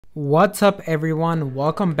What's up everyone,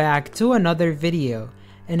 welcome back to another video,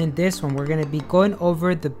 and in this one we're going to be going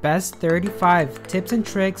over the best 35 tips and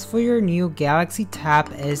tricks for your new Galaxy Tab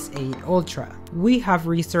S8 Ultra. We have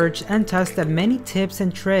researched and tested many tips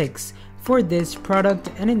and tricks for this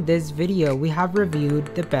product, and in this video we have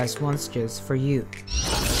reviewed the best ones just for you.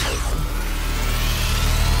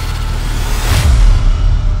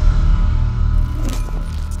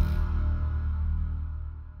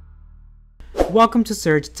 Welcome to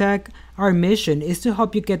Surge Tech. Our mission is to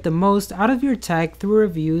help you get the most out of your tech through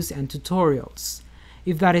reviews and tutorials.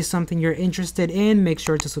 If that is something you're interested in, make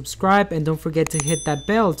sure to subscribe and don't forget to hit that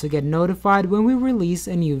bell to get notified when we release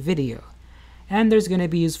a new video. And there's going to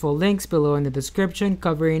be useful links below in the description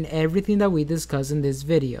covering everything that we discuss in this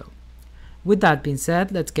video. With that being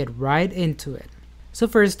said, let's get right into it. So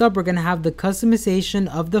first up, we're going to have the customization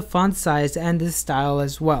of the font size and the style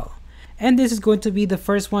as well. And this is going to be the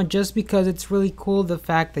first one just because it's really cool, the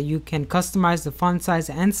fact that you can customize the font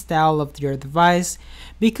size and style of your device,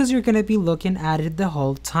 because you're going to be looking at it the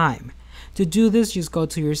whole time. To do this, just go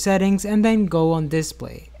to your settings and then go on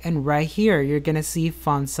display, and right here you're going to see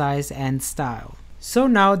font size and style. So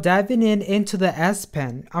now diving into the S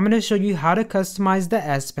Pen, I'm going to show you how to customize the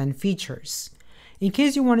S Pen features. In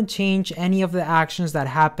case you want to change any of the actions that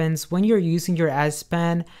happens when you're using your S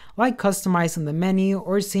Pen, like customizing the menu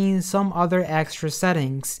or seeing some other extra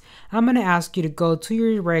settings, I'm going to ask you to go to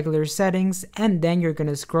your regular settings and then you're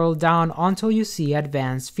going to scroll down until you see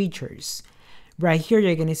advanced features. Right here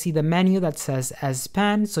you're going to see the menu that says S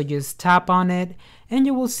Pen, so just tap on it and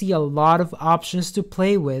you will see a lot of options to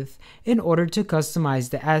play with in order to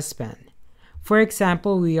customize the S Pen. For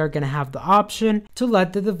example, we are going to have the option to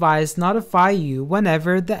let the device notify you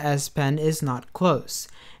whenever the S Pen is not close.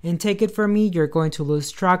 And take it from me, you're going to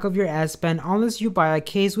lose track of your S Pen unless you buy a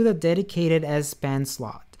case with a dedicated S Pen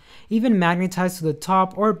slot. Even magnetized to the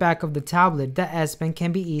top or back of the tablet, the S Pen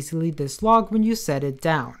can be easily dislodged when you set it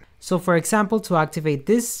down. So for example, to activate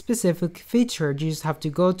this specific feature, you just have to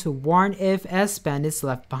go to warn if S Pen is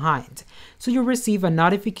left behind. So you'll receive a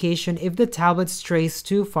notification if the tablet strays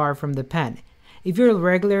too far from the pen. If you're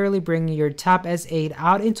regularly bringing your Tab S8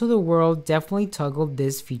 out into the world, definitely toggle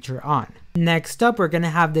this feature on. Next up, we're going to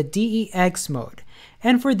have the DEX mode.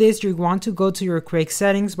 And for this, you want to go to your quick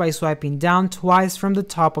settings by swiping down twice from the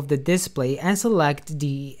top of the display and select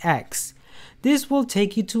DEX. This will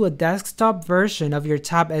take you to a desktop version of your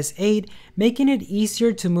Tab S8, making it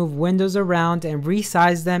easier to move windows around and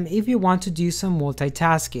resize them if you want to do some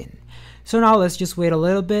multitasking. So now let's just wait a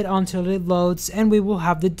little bit until it loads and we will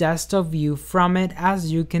have the desktop view from it,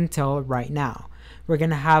 as you can tell right now. We're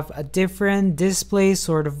going to have a different display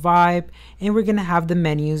sort of vibe, and we're going to have the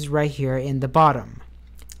menus right here in the bottom.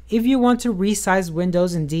 If you want to resize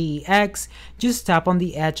windows in DEX, just tap on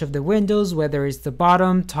the edge of the windows, whether it's the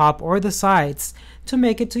bottom, top, or the sides, to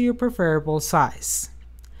make it to your preferable size.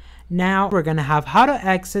 Now we're going to have how to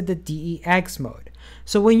exit the DEX mode.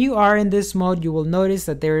 So when you are in this mode, you will notice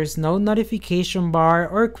that there is no notification bar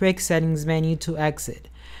or quick settings menu to exit.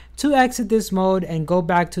 To exit this mode and go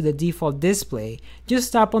back to the default display,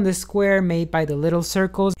 just tap on the square made by the little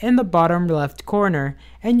circles in the bottom left corner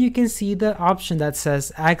and you can see the option that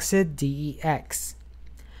says Exit DEX.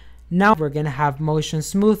 Now we're going to have motion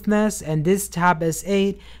smoothness, and this Tab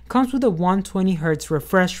S8 comes with a 120Hz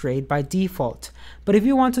refresh rate by default, but if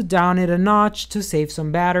you want to down it a notch to save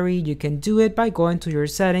some battery, you can do it by going to your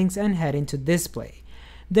settings and heading to display.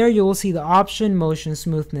 There you will see the option motion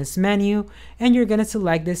smoothness menu and you're going to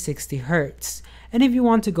select the 60Hz. And if you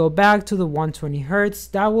want to go back to the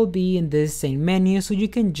 120Hz, that will be in this same menu, so you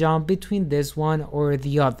can jump between this one or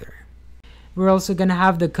the other. We're also going to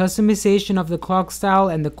have the customization of the clock style,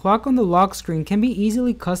 and the clock on the lock screen can be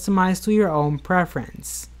easily customized to your own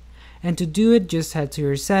preference. And to do it, just head to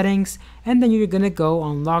your settings and then you're going to go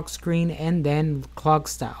on lock screen and then clock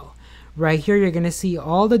style. Right here you're going to see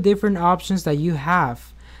all the different options that you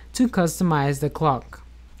have to customize the clock.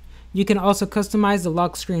 You can also customize the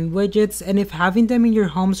lock screen widgets, and if having them in your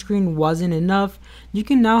home screen wasn't enough, you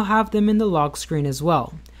can now have them in the lock screen as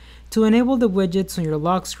well. To enable the widgets on your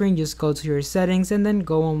lock screen, just go to your settings and then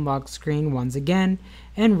go on lock screen once again,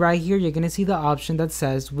 and right here you're going to see the option that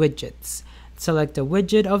says widgets. Select a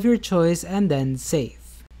widget of your choice and then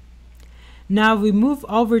save. Now if we move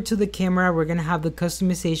over to the camera, we're going to have the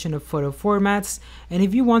customization of photo formats, and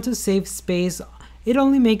if you want to save space, it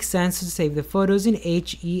only makes sense to save the photos in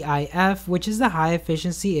HEIF, which is the high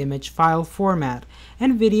efficiency image file format,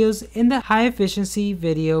 and videos in the high efficiency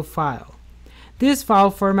video file. These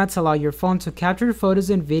file formats allow your phone to capture photos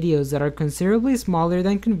and videos that are considerably smaller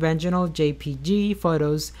than conventional JPG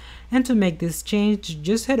photos, and to make this change,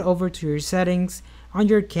 just head over to your settings, on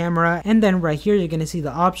your camera, and then right here you're going to see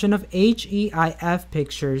the option of HEIF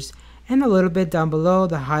pictures, and a little bit down below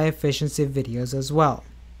the high efficiency videos as well.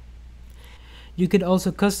 You could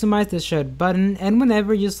also customize the shutter button, and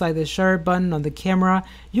whenever you slide the shutter button on the camera,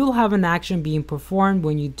 you'll have an action being performed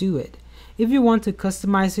when you do it. If you want to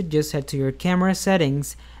customize it, just head to your camera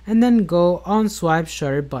settings and then go on swipe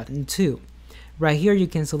shutter button 2. Right here you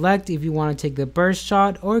can select if you want to take the burst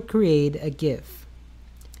shot or create a GIF.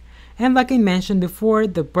 And like I mentioned before,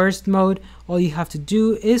 the burst mode, all you have to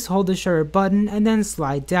do is hold the shutter button and then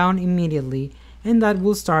slide down immediately, and that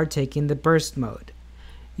will start taking the burst mode.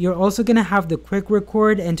 You're also going to have the quick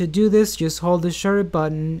record, and to do this just hold the shutter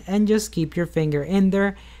button and just keep your finger in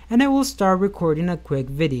there and it will start recording a quick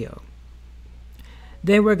video.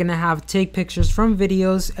 Then we're going to have take pictures from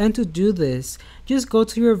videos, and to do this just go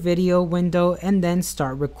to your video window and then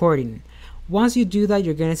start recording. Once you do that,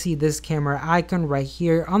 you're going to see this camera icon right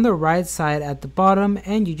here on the right side at the bottom,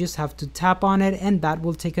 and you just have to tap on it and that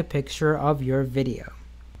will take a picture of your video.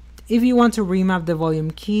 If you want to remap the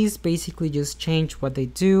volume keys, basically just change what they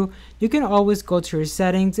do, you can always go to your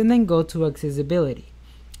settings and then go to accessibility.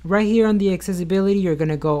 Right here on the accessibility, you're going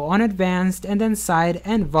to go on advanced and then side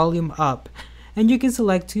and volume up, and you can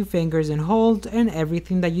select 2 fingers and hold and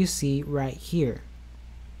everything that you see right here.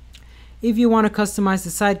 If you want to customize the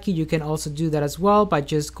side key, you can also do that as well by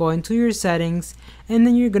just going to your settings and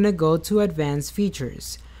then you're going to go to advanced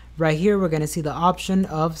features. Right here we're going to see the option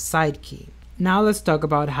of side key. Now let's talk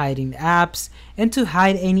about hiding apps, and to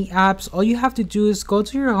hide any apps, all you have to do is go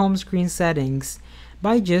to your home screen settings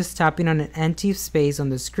by just tapping on an empty space on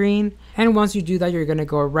the screen, and once you do that you're going to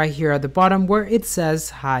go right here at the bottom where it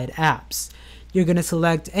says hide apps. You're going to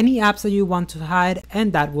select any apps that you want to hide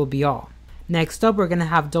and that will be all. Next up, we're going to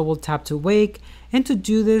have double tap to wake, and to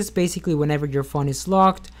do this, basically whenever your phone is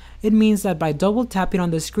locked, it means that by double tapping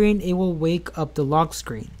on the screen it will wake up the lock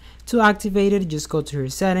screen. To activate it, just go to your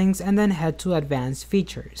settings and then head to advanced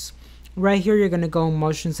features. Right here you're going to go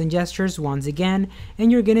motions and gestures once again,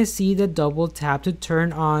 and you're going to see the double tap to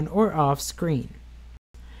turn on or off screen.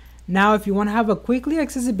 Now if you want to have a quickly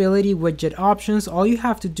accessibility widget options, all you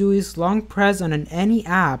have to do is long press on any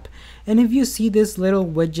app, and if you see this little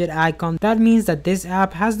widget icon, that means that this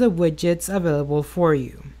app has the widgets available for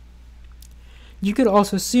you. You could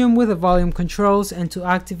also zoom with the volume controls, and to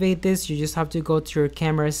activate this you just have to go to your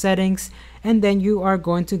camera settings and then you are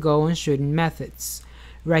going to go on shooting methods.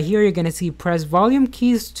 Right here you're going to see press volume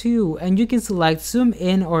keys 2, and you can select zoom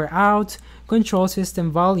in or out, control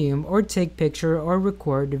system volume, or take picture or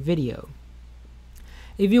record the video.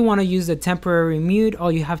 If you want to use the temporary mute,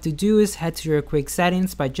 all you have to do is head to your quick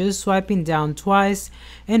settings by just swiping down twice,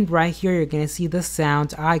 and right here you're going to see the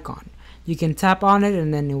sound icon. You can tap on it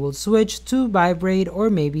and then it will switch to vibrate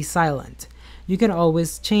or maybe silent. You can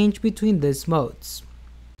always change between these modes.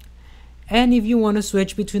 And if you want to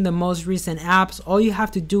switch between the most recent apps, all you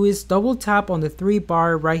have to do is double tap on the 3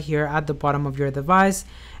 bar right here at the bottom of your device,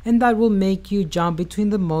 and that will make you jump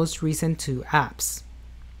between the most recent 2 apps.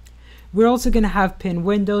 We're also going to have pin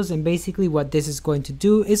windows, and basically what this is going to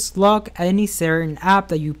do is lock any certain app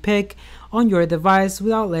that you pick on your device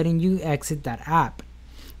without letting you exit that app.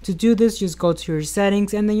 To do this, just go to your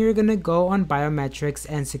settings and then you're going to go on biometrics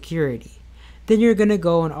and security. Then you're going to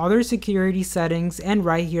go on other security settings, and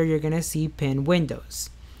right here you're going to see pin windows.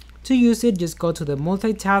 To use it, just go to the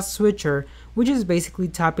multitask switcher, which is basically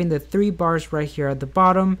tapping the 3 bars right here at the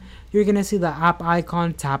bottom. You're going to see the app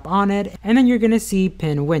icon, tap on it, and then you're going to see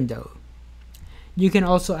pin window. You can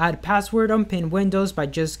also add password on pin windows by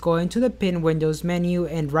just going to the pin windows menu,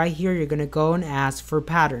 and right here you're going to go and ask for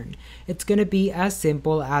pattern. It's going to be as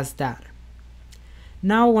simple as that.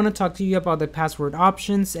 Now I want to talk to you about the password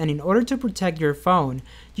options, and in order to protect your phone,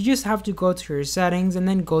 you just have to go to your settings and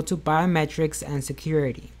then go to biometrics and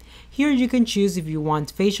security. Here you can choose if you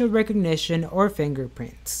want facial recognition or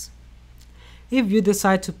fingerprints. If you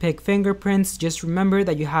decide to pick fingerprints, just remember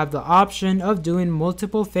that you have the option of doing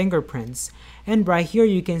multiple fingerprints, and right here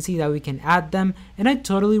you can see that we can add them, and I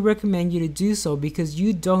totally recommend you to do so because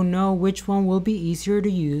you don't know which one will be easier to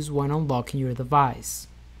use when unlocking your device.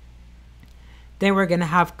 Then we're going to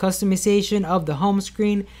have customization of the home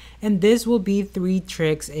screen, and this will be 3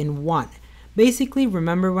 tricks in 1. Basically,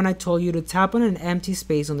 remember when I told you to tap on an empty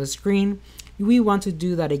space on the screen? We want to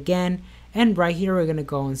do that again, and right here we're going to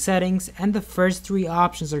go on settings, and the first 3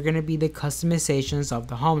 options are going to be the customizations of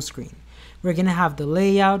the home screen. We're going to have the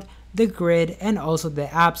layout, the grid, and also the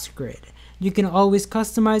apps grid. You can always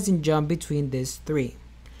customize and jump between these 3.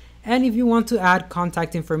 And if you want to add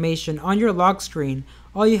contact information on your lock screen,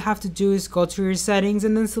 all you have to do is go to your settings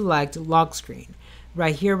and then select lock screen.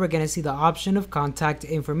 Right here we're going to see the option of contact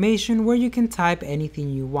information where you can type anything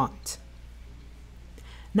you want.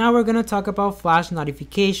 Now we're going to talk about flash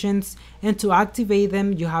notifications, and to activate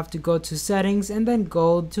them you have to go to settings and then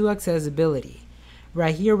go to accessibility.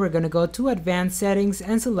 Right here we're going to go to advanced settings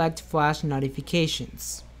and select flash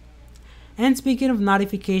notifications. And speaking of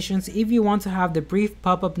notifications, if you want to have the brief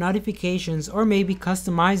pop-up notifications or maybe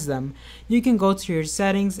customize them, you can go to your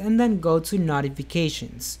settings and then go to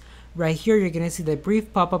notifications. Right here you're going to see the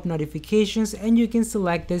brief pop-up notifications, and you can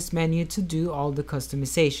select this menu to do all the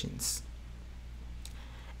customizations.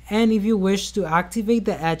 And if you wish to activate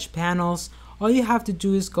the edge panels, all you have to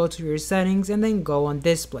do is go to your settings and then go on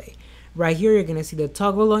display. Right here you're going to see the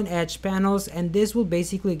toggle on edge panels, and this will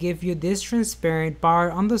basically give you this transparent bar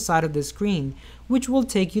on the side of the screen, which will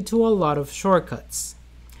take you to a lot of shortcuts.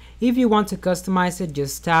 If you want to customize it,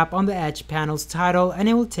 just tap on the edge panels title and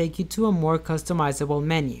it will take you to a more customizable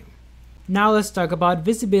menu. Now let's talk about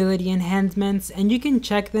visibility enhancements, and you can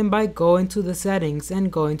check them by going to the settings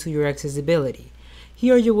and going to your accessibility.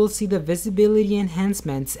 Here you will see the visibility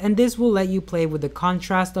enhancements, and this will let you play with the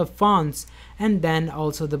contrast of fonts and then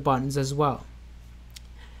also the buttons as well.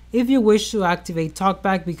 If you wish to activate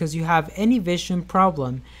TalkBack because you have any vision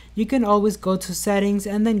problem, you can always go to settings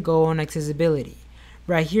and then go on accessibility.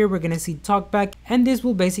 Right here we're going to see TalkBack, and this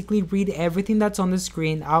will basically read everything that's on the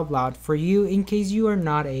screen out loud for you in case you are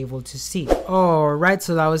not able to see. Alright,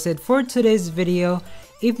 so that was it for today's video.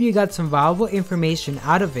 If you got some valuable information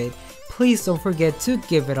out of it, please don't forget to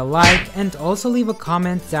give it a like and also leave a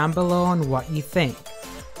comment down below on what you think.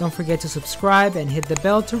 Don't forget to subscribe and hit the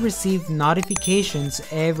bell to receive notifications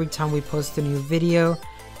every time we post a new video.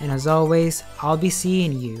 And as always, I'll be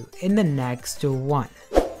seeing you in the next one.